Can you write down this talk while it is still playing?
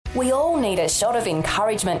We all need a shot of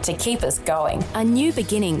encouragement to keep us going. A New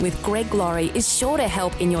Beginning with Greg Laurie is sure to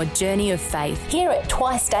help in your journey of faith. Hear it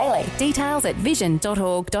twice daily. Details at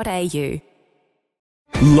vision.org.au.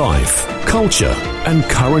 Life, culture and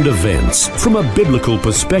current events from a biblical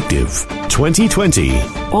perspective. 2020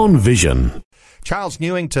 on Vision. Charles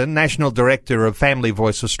Newington, National Director of Family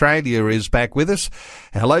Voice Australia, is back with us.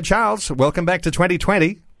 Hello, Charles. Welcome back to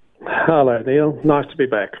 2020. Hello, Neil. Nice to be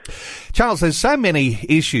back. Charles, there's so many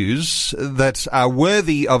issues that are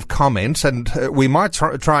worthy of comment, and we might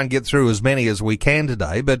try and get through as many as we can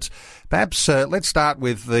today, but perhaps let's start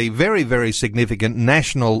with the very, very significant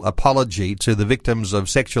national apology to the victims of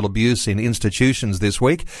sexual abuse in institutions this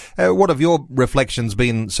week. What have your reflections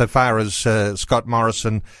been so far as Scott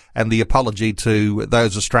Morrison and the apology to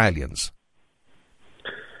those Australians?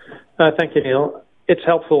 Thank you, Neil. It's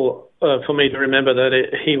helpful for me to remember that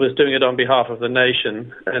he was doing it on behalf of the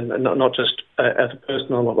nation and not just as a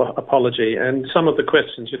personal apology. And some of the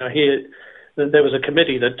questions, there was a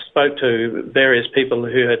committee that spoke to various people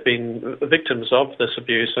who had been victims of this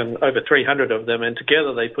abuse, and over 300 of them, and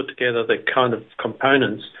together they put together the kind of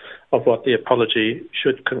components of what the apology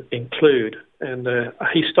should include. And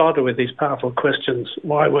he started with these powerful questions.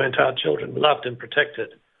 Why weren't our children loved and protected?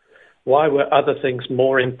 Why were other things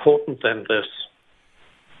more important than this?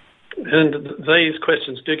 And these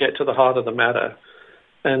questions do get to the heart of the matter.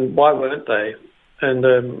 And why weren't they? And,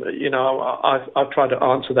 I've tried to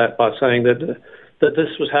answer that by saying that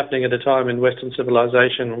this was happening at a time in Western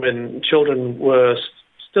civilization when children were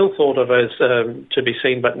still thought of as to be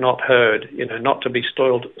seen but not heard, not to be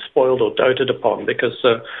spoiled or doted upon, because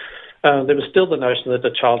there was still the notion that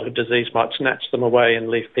a childhood disease might snatch them away and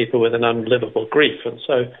leave people with an unlivable grief. And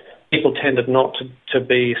so people tended not to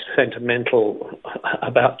be sentimental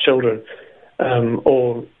about children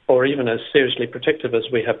or even as seriously protective as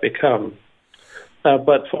we have become.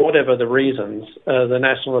 But for whatever the reasons, the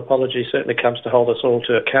national apology certainly comes to hold us all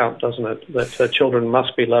to account, doesn't it, that children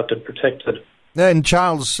must be loved and protected. And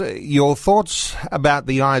Charles, your thoughts about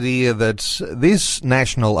the idea that this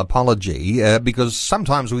national apology, because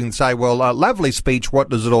sometimes we can say, well, lovely speech, what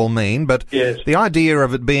does it all mean? But yes, the idea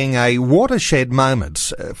of it being a watershed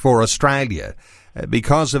moment for Australia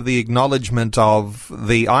because of the acknowledgement of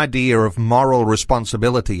the idea of moral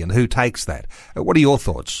responsibility and who takes that. What are your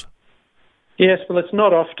thoughts? Yes, well, it's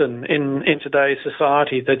not often in today's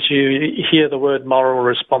society that you hear the word moral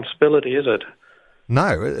responsibility, is it?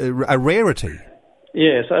 No, a rarity.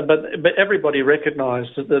 Yes, but everybody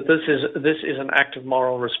recognised that this is an act of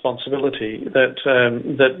moral responsibility. That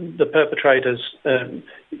the perpetrators,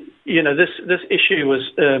 this issue was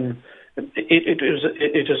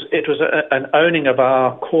it was an owning of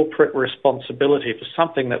our corporate responsibility for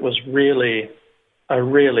something that was really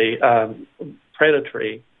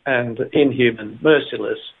predatory and inhuman,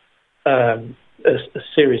 merciless, a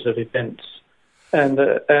series of events. And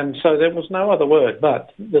so there was no other word,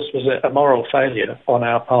 but this was a moral failure on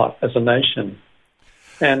our part as a nation.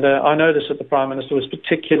 And I noticed that the Prime Minister was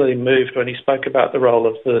particularly moved when he spoke about the role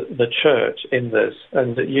of the church in this,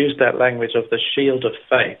 and used that language of the shield of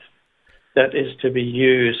faith that is to be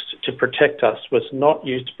used to protect us, was not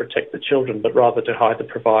used to protect the children, but rather to hide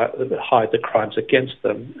the crimes against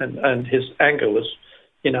them. And his anger was,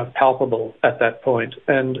 palpable at that point.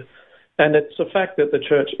 And it's a fact that the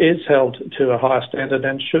church is held to a higher standard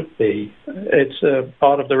and should be. It's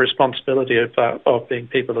part of the responsibility of being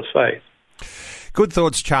people of faith. Good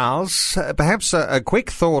thoughts, Charles. Perhaps a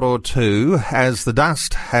quick thought or two as the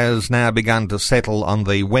dust has now begun to settle on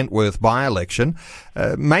the Wentworth by-election.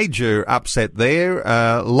 Major upset there.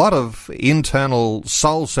 A lot of internal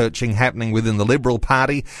soul-searching happening within the Liberal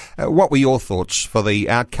Party. What were your thoughts for the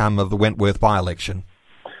outcome of the Wentworth by-election?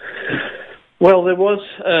 Well, there was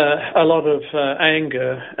a lot of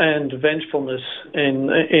anger and vengefulness in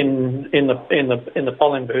the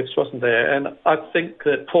polling booths, wasn't there? And I think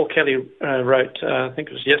that Paul Kelly wrote, I think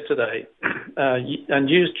it was yesterday, and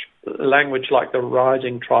used language like the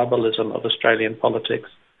rising tribalism of Australian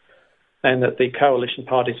politics, and that the coalition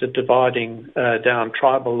parties are dividing down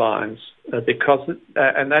tribal lines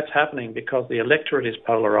and that's happening because the electorate is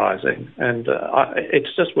polarising. And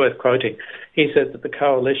it's just worth quoting. He said that the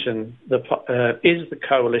coalition is the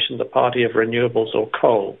coalition the party of renewables or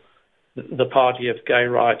coal, the party of gay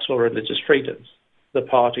rights or religious freedoms, the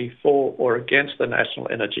party for or against the National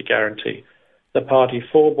Energy Guarantee, the party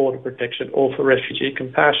for border protection or for refugee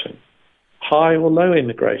compassion, high or low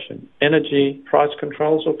immigration, energy, price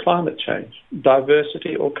controls or climate change,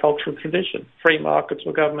 diversity or cultural tradition, free markets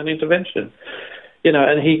or government intervention. And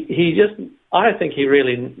I think he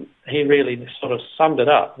really sort of summed it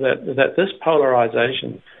up, that this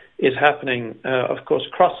polarisation is happening, of course,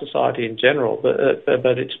 across society in general,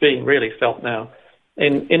 but it's being really felt now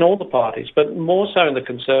in all the parties, but more so in the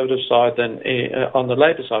Conservative side than on the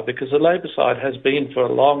Labor side, because the Labor side has been for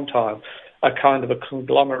a long time a kind of a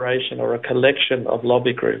conglomeration or a collection of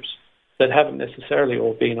lobby groups that haven't necessarily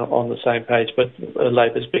all been on the same page, but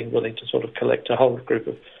Labor's been willing to sort of collect a whole group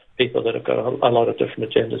of people that have got a lot of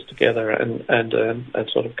different agendas together and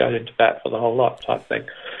sort of go into bat for the whole lot type thing,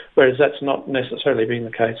 whereas that's not necessarily been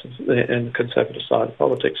the case in the Conservative side of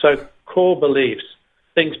politics. So core beliefs,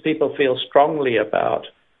 things people feel strongly about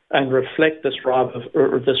and reflect this rise of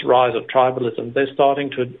tribalism, they're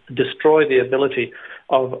starting to destroy the ability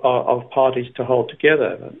of parties to hold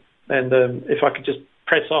together. And if I could just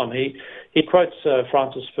press on, he quotes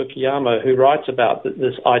Francis Fukuyama, who writes about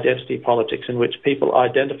this identity politics in which people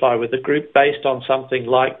identify with a group based on something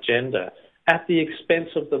like gender at the expense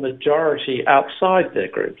of the majority outside their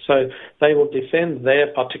group. So they will defend their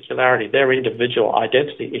particularity, their individual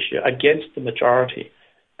identity issue against the majority.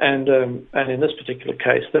 And in this particular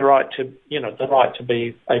case, the right to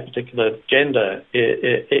be a particular gender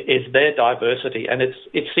is their diversity, and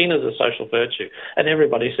it's seen as a social virtue. And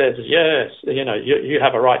everybody says, yes, you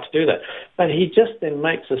have a right to do that. But he just then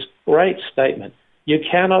makes this great statement: you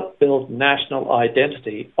cannot build national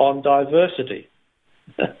identity on diversity.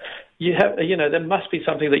 There must be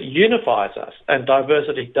something that unifies us, and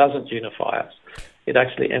diversity doesn't unify us. It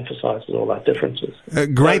actually emphasises all our differences.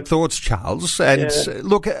 Great thoughts, Charles. And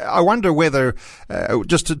look, I wonder whether,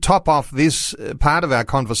 just to top off this part of our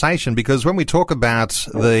conversation, because when we talk about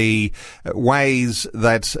the ways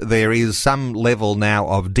that there is some level now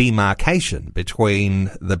of demarcation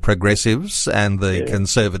between the progressives and the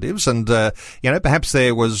conservatives, and, perhaps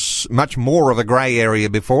there was much more of a grey area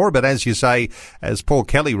before, but as you say, as Paul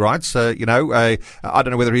Kelly writes, I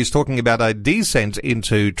don't know whether he's talking about a descent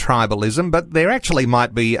into tribalism, but there actually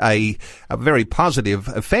might be a very positive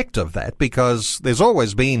effect of that, because there's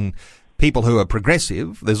always been people who are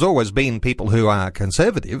progressive, there's always been people who are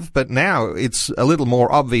conservative, but now it's a little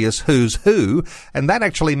more obvious who's who, and that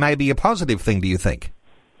actually may be a positive thing, do you think?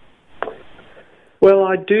 Well,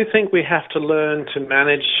 I do think we have to learn to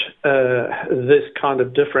manage this kind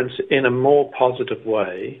of difference in a more positive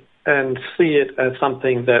way, and see it as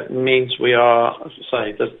something that means we are,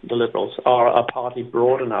 say, the Liberals are a party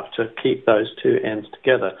broad enough to keep those two ends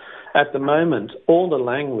together. At the moment, all the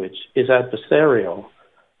language is adversarial,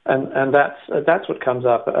 and that's what comes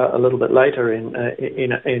up a little bit later in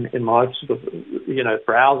my sort of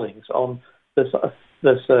browsings on this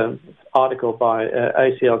article by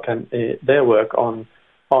ACL, their work on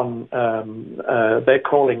they're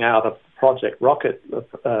calling out a Project Rocket,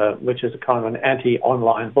 which is a kind of an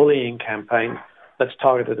anti-online bullying campaign that's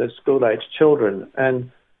targeted at school-age children.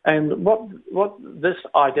 And what this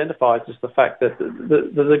identifies is the fact that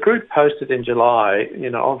the group posted in July,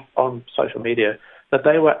 on social media, that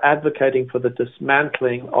they were advocating for the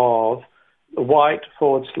dismantling of white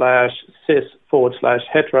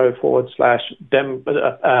 /cis/hetero/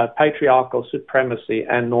 patriarchal supremacy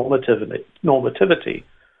and normativity.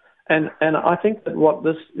 And I think that what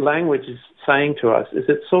this language is saying to us is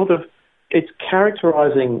it's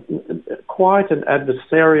characterizing quite an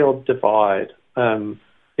adversarial divide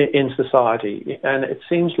in society, and it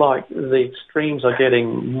seems like the extremes are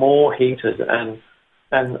getting more heated, and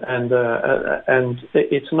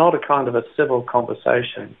it's not a kind of a civil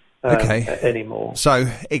conversation anymore. So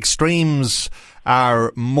extremes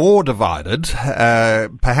are more divided,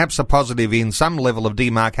 perhaps a positive in some level of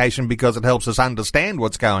demarcation because it helps us understand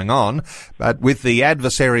what's going on, but with the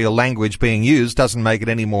adversarial language being used doesn't make it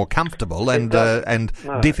any more comfortable, and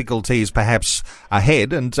difficulties perhaps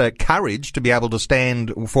ahead, and courage to be able to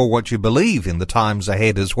stand for what you believe in the times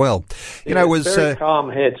ahead as well. Very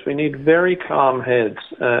calm heads. We need very calm heads,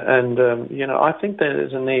 I think there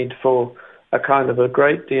is a need for a kind of a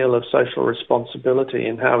great deal of social responsibility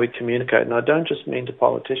in how we communicate. And I don't just mean to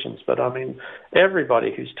politicians, but I mean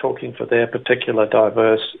everybody who's talking for their particular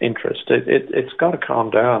diverse interest. It's got to calm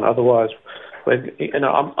down. Otherwise,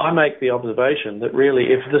 I make the observation that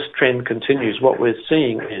really if this trend continues, what we're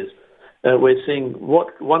seeing is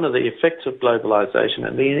one of the effects of globalization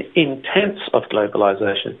and the intents of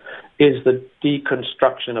globalization is the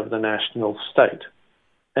deconstruction of the national state.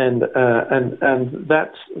 And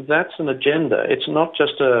that's an agenda. It's not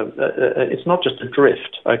just a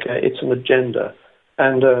drift. Okay, it's an agenda,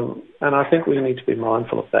 and I think we need to be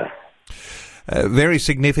mindful of that. Very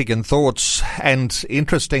significant thoughts, and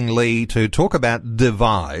interestingly, to talk about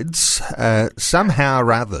divides somehow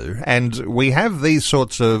or other, and we have these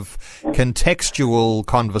sorts of contextual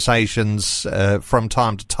conversations from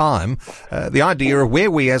time to time, the idea of where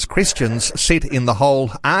we as Christians sit in the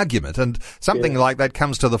whole argument, and something like that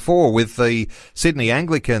comes to the fore with the Sydney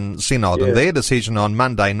Anglican Synod and their decision on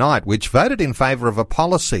Monday night, which voted in favour of a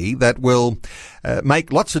policy that will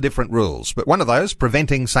make lots of different rules, but one of those,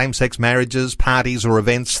 preventing same-sex marriages, parties or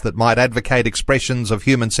events that might advocate expressions of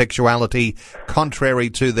human sexuality contrary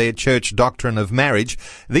to their church doctrine of marriage.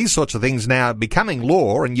 These sorts of things now becoming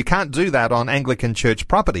law, and you can't do that on Anglican church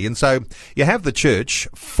property. And so you have the church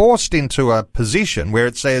forced into a position where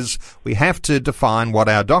it says we have to define what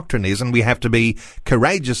our doctrine is, and we have to be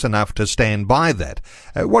courageous enough to stand by that.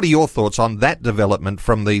 What are your thoughts on that development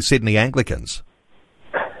from the Sydney Anglicans?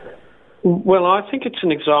 Well, I think it's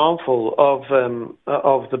an example of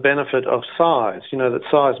the benefit of size. You know, that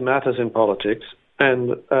size matters in politics,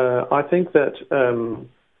 and I think that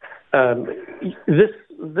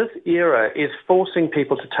this era is forcing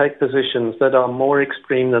people to take positions that are more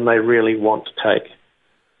extreme than they really want to take.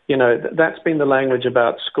 You know, that's been the language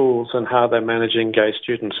about schools and how they're managing gay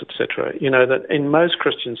students, etc. You know, that in most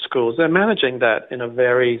Christian schools they're managing that in a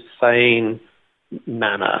very sane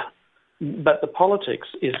manner. But the politics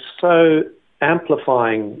is so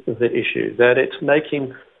amplifying the issue that it's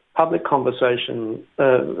making public conversation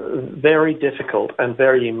very difficult and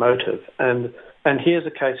very emotive. And here's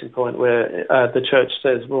a case in point where the church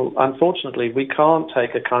says, well, unfortunately, we can't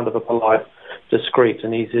take a kind of a polite, discreet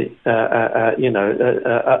and easy,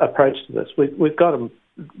 approach to this. We've got to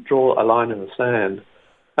draw a line in the sand.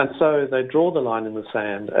 And so they draw the line in the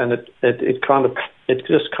sand, and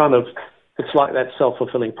it's like that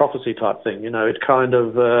self-fulfilling prophecy type thing, you know. It kind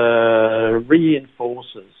of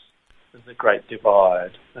reinforces the Great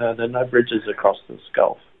Divide. There are no bridges across this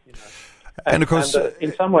gulf, you know. And of course,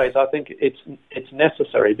 in some ways, I think it's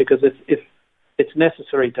necessary, because it's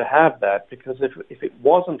necessary to have that, because if it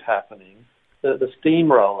wasn't happening, the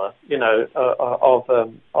steamroller, you know, of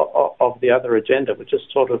the other agenda would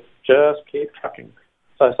just keep trucking.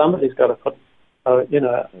 So somebody's got to put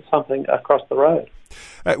something across the road.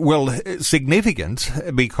 Significant,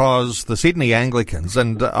 because the Sydney Anglicans,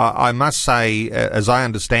 and I must say, as I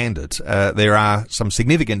understand it, there are some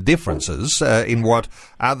significant differences in what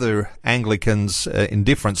other Anglicans in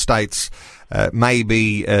different states may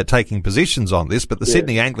be taking positions on this, but the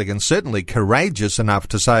Sydney Anglicans certainly courageous enough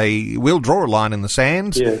to say, we'll draw a line in the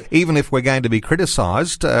sand, even if we're going to be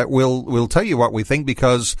criticised, we'll tell you what we think,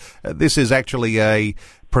 because this is actually a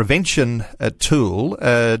prevention tool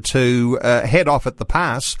to head off at the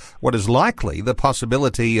pass what is likely the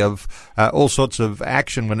possibility of all sorts of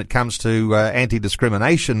action when it comes to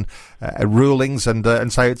anti-discrimination rulings,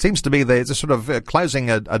 and so it seems to be there's a sort of closing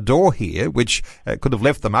a door here which could have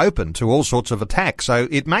left them open to all sorts of attacks. So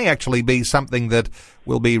it may actually be something that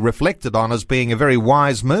will be reflected on as being a very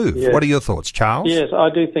wise move. Yes. What are your thoughts, Charles? Yes, I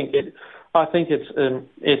do think it. I think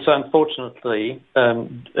it's unfortunately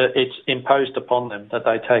it's imposed upon them that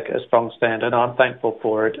they take a strong stand, and I'm thankful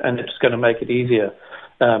for it. And it's going to make it easier,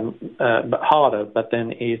 but harder, but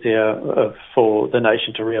then easier for the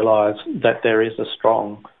nation to realise that there is a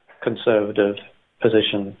strong conservative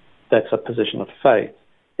position. That's a position of faith.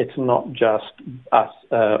 It's not just us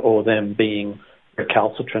or them being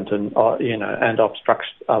recalcitrant and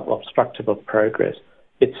obstructive of progress.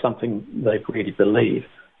 It's something they really believe.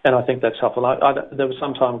 And I think that's helpful. There was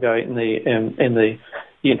some time ago in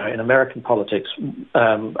American politics,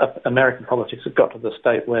 American politics had got to the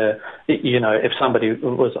state where, you know, if somebody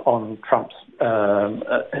was on Trump's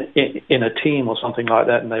in a team or something like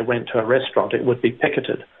that, and they went to a restaurant, it would be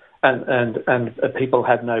picketed, and people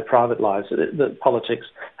had no private lives. The politics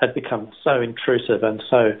had become so intrusive and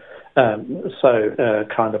so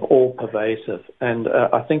kind of all pervasive. And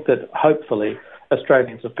I think that hopefully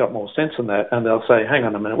Australians have got more sense in that, and they'll say, hang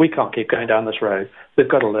on a minute, we can't keep going down this road. We've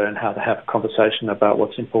got to learn how to have a conversation about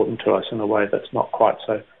what's important to us in a way that's not quite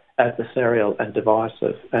so adversarial and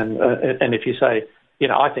divisive. And if you say, you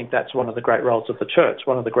know, I think that's one of the great roles of the church.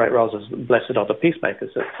 One of the great roles is blessed are the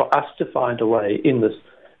peacemakers, that for us to find a way in this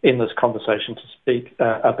conversation to speak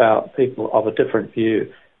about people of a different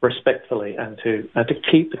view respectfully, and to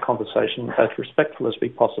keep the conversation as respectful as we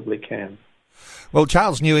possibly can. Well,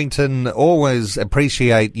 Charles Newington, always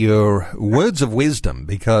appreciate your words of wisdom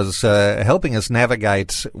because helping us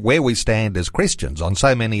navigate where we stand as Christians on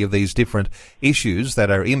so many of these different issues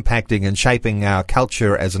that are impacting and shaping our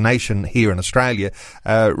culture as a nation here in Australia.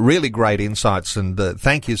 Really great insights, and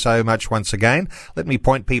thank you so much once again. Let me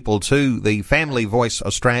point people to the Family Voice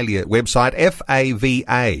Australia website, fava.org.au.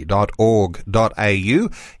 You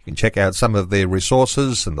can check out some of their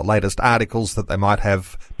resources and the latest articles that they might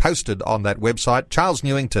have posted on that website. Charles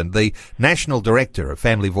Newington, the National Director of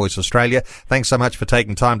Family Voice Australia, thanks so much for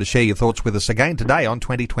taking time to share your thoughts with us again today on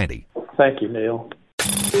 2020. Thank you, Neil.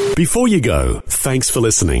 Before you go, thanks for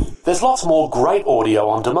listening. There's lots more great audio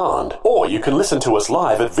on demand, or you can listen to us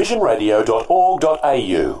live at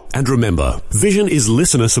visionradio.org.au. And remember, Vision is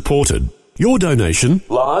listener supported. Your donation,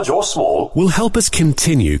 large or small, will help us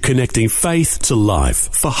continue connecting faith to life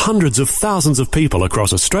for hundreds of thousands of people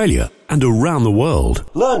across Australia and around the world.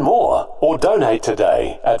 Learn more or donate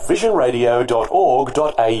today at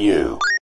visionradio.org.au.